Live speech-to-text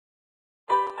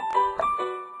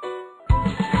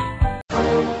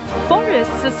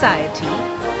society,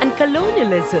 and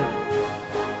colonialism.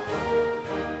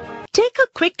 Take a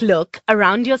quick look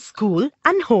around your school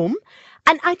and home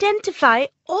and identify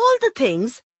all the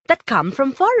things that come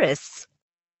from forests.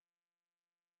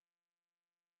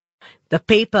 The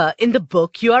paper in the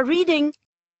book you are reading,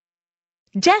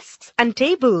 desks and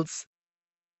tables,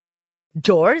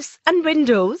 doors and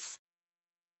windows,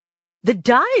 the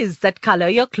dyes that color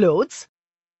your clothes,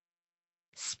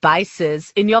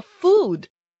 spices in your food,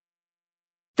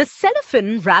 the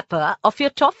cellophane wrapper of your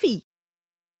toffee,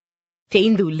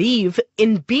 tendu leaf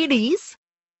in beedies,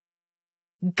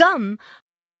 gum,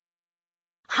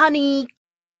 honey,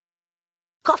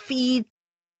 coffee,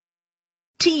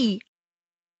 tea,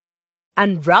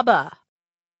 and rubber.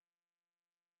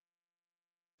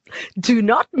 Do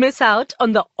not miss out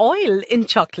on the oil in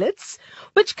chocolates,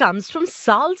 which comes from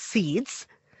sal seeds,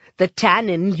 the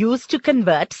tannin used to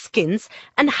convert skins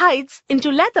and hides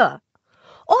into leather,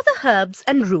 or the herbs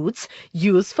and roots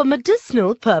used for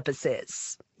medicinal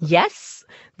purposes. Yes,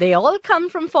 they all come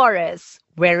from forests.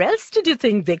 Where else did you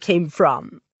think they came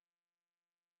from?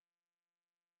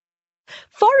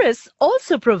 Forests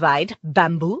also provide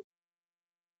bamboo,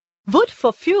 wood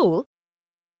for fuel,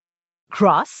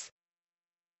 grass,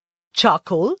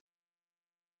 charcoal,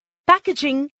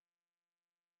 packaging,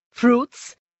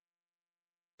 fruits,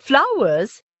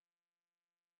 flowers,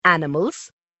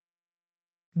 animals,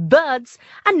 birds,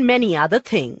 and many other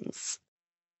things.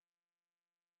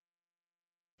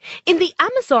 In the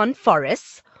Amazon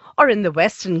forests or in the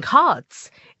Western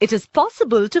Ghats, it is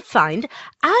possible to find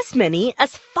as many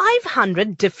as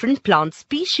 500 different plant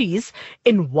species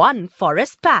in one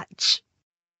forest patch.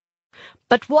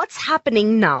 But what's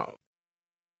happening now?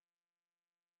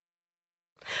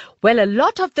 Well, a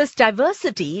lot of this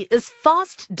diversity is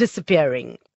fast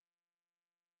disappearing.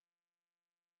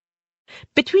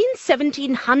 Between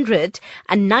 1700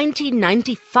 and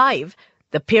 1995,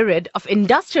 the period of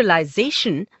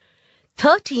industrialization,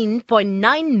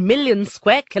 13.9 million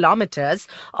square kilometers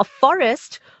of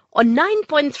forest, or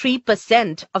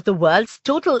 9.3% of the world's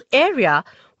total area,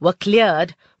 were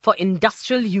cleared for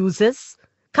industrial uses,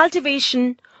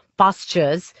 cultivation,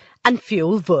 pastures, and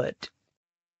fuel wood.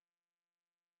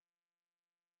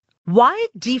 Why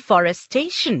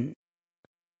deforestation?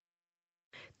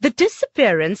 The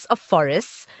disappearance of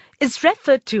forests is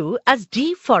referred to as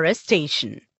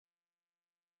deforestation.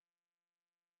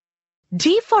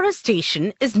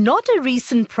 Deforestation is not a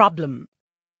recent problem.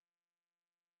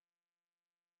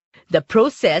 The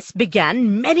process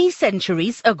began many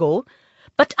centuries ago,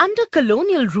 but under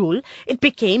colonial rule it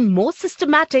became more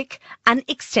systematic and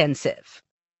extensive.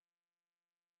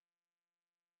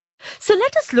 So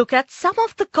let us look at some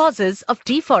of the causes of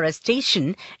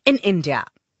deforestation in India,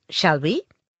 shall we?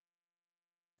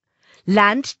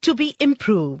 Land to be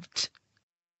improved.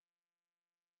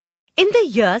 In the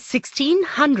year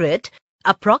 1600,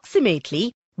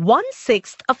 approximately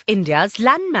 1/6 of India's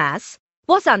landmass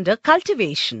was under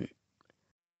cultivation.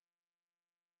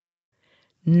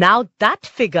 Now that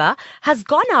figure has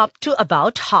gone up to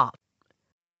about half.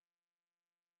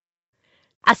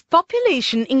 As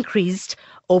population increased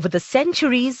over the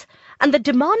centuries and the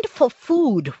demand for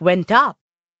food went up,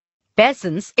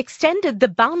 peasants extended the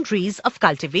boundaries of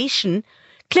cultivation,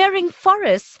 clearing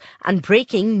forests and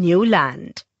breaking new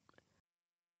land.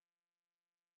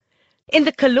 In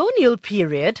the colonial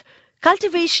period,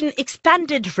 cultivation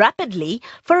expanded rapidly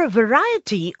for a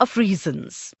variety of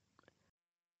reasons.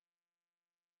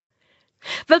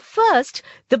 Well, first,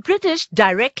 the British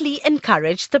directly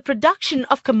encouraged the production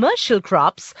of commercial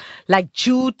crops like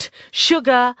jute,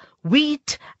 sugar,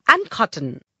 wheat, and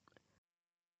cotton.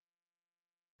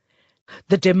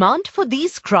 The demand for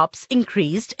these crops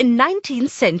increased in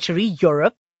 19th century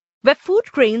Europe, where food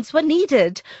grains were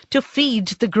needed to feed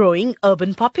the growing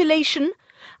urban population,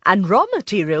 and raw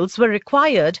materials were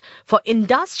required for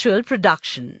industrial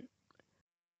production.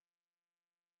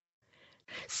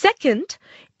 Second,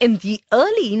 in the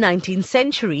early 19th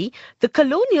century, the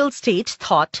colonial state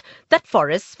thought that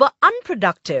forests were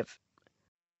unproductive.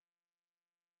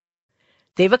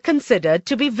 They were considered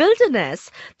to be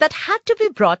wilderness that had to be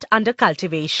brought under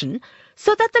cultivation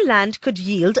so that the land could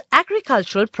yield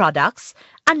agricultural products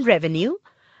and revenue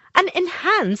and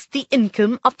enhance the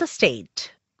income of the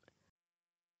state.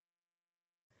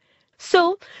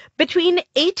 So, between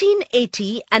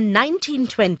 1880 and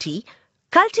 1920,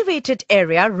 cultivated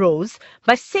area rose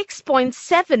by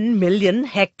 6.7 million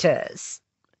hectares.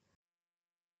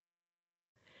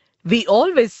 We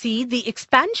always see the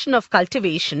expansion of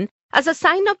cultivation as a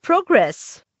sign of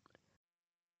progress.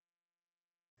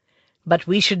 But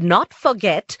we should not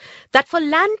forget that for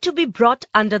land to be brought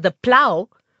under the plough,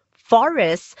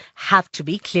 forests have to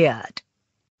be cleared.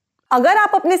 अगर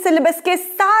आप अपने syllabus के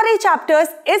सारे chapters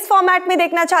इस format में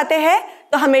देखना चाहते हैं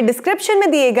तो हमें डिस्क्रिप्शन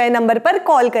में दिए गए नंबर पर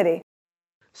कॉल करें.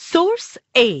 Source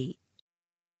A.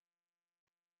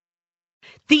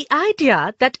 The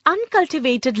idea that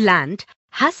uncultivated land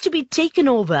has to be taken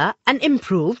over and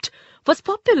improved was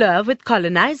popular with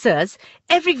colonizers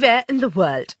everywhere in the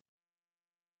world.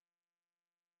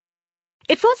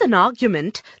 It was an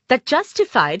argument that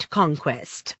justified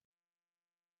conquest.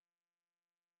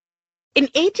 In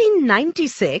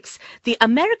 1896, the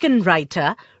American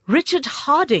writer Richard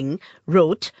Harding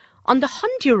wrote on the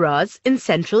Honduras in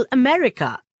Central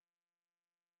America.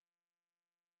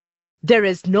 There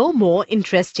is no more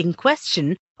interesting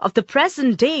question of the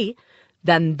present day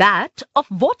than that of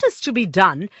what is to be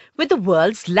done with the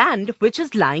world's land which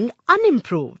is lying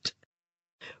unimproved.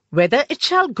 Whether it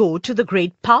shall go to the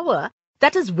great power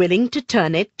that is willing to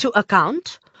turn it to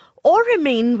account, or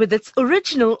remain with its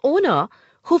original owner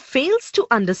who fails to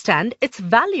understand its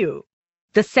value.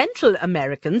 The Central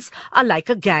Americans are like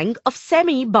a gang of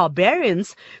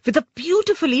semi-barbarians with a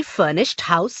beautifully furnished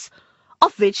house,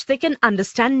 of which they can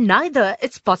understand neither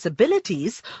its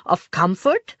possibilities of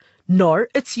comfort nor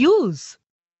its use.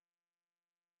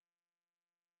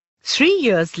 3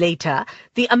 years later,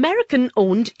 the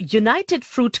American-owned United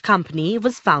Fruit Company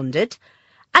was founded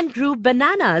and grew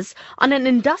bananas on an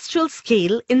industrial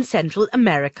scale in Central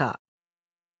America.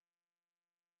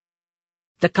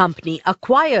 The company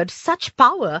acquired such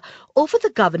power over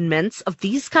the governments of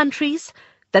these countries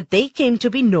that they came to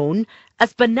be known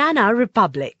as banana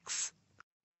republics.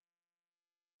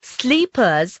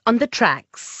 Sleepers on the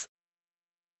tracks.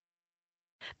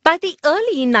 By the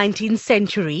early 19th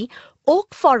century,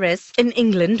 oak forests in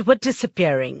England were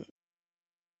disappearing.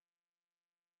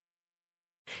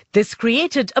 This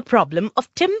created a problem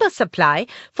of timber supply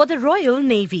for the Royal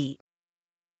Navy.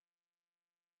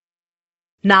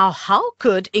 Now, how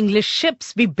could English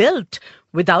ships be built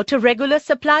without a regular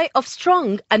supply of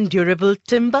strong and durable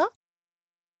timber?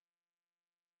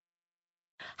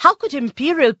 How could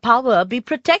imperial power be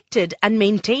protected and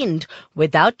maintained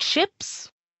without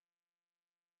ships?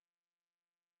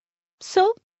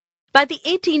 So, by the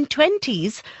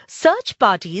 1820s, search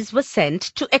parties were sent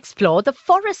to explore the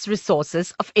forest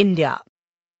resources of India.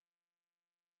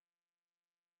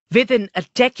 Within a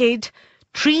decade,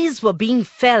 trees were being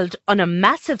felled on a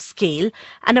massive scale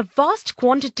and vast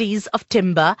quantities of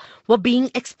timber were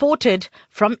being exported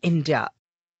from India.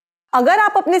 अगर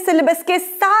आप अपने syllabus के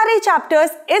सारे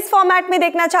chapters इस format में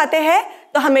देखना चाहते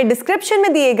हैं तो हमें डिस्क्रिप्शन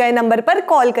में दिए गए नंबर पर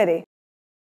कॉल करें.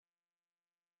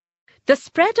 The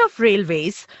spread of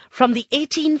railways from the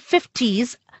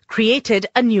 1850s created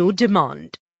a new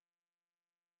demand.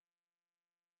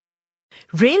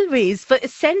 Railways were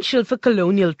essential for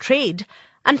colonial trade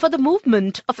and for the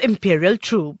movement of imperial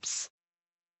troops.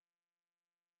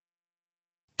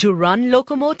 To run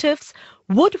locomotives,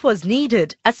 wood was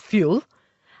needed as fuel,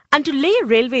 and to lay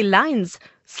railway lines,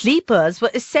 sleepers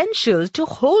were essential to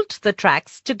hold the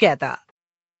tracks together.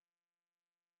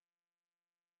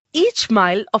 Each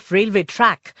mile of railway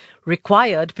track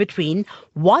required between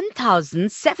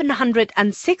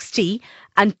 1,760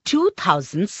 and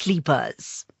 2,000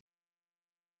 sleepers.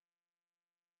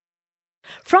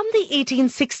 From the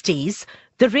 1860s,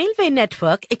 the railway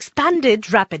network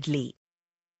expanded rapidly.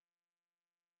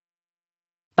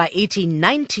 By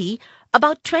 1890,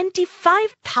 about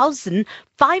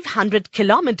 25,500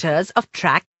 kilometers of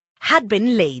track had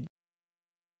been laid.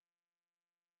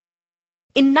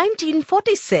 In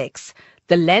 1946,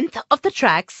 the length of the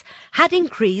tracks had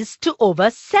increased to over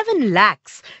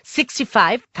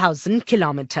 7,65,000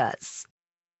 kilometers.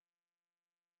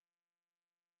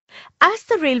 As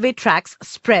the railway tracks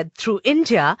spread through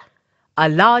India, a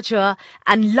larger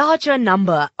and larger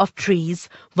number of trees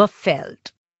were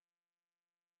felled.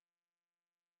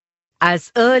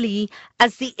 As early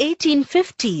as the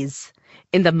 1850s,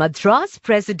 in the Madras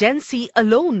Presidency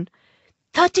alone,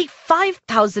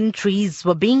 35,000 trees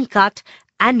were being cut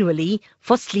annually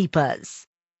for sleepers.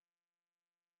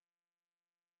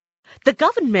 The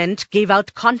government gave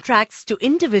out contracts to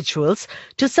individuals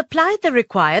to supply the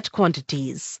required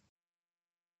quantities.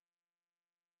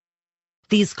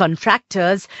 These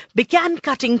contractors began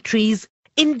cutting trees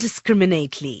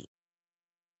indiscriminately.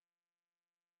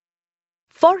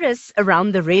 Forests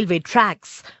around the railway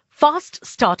tracks fast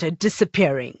started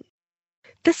disappearing.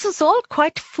 This was all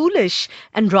quite foolish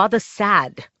and rather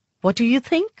sad. What do you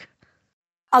think?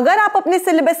 अगर आप अपने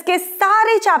syllabus के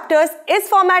सारे chapters इस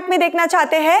format में देखना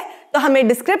चाहते हैं तो हमें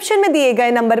डिस्क्रिप्शन में दिए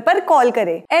गए नंबर पर कॉल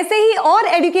करें. ऐसे ही और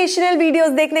एजुकेशनल वीडियोस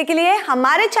देखने के लिए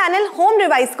हमारे चैनल होम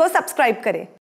रिवाइज को सब्सक्राइब करें.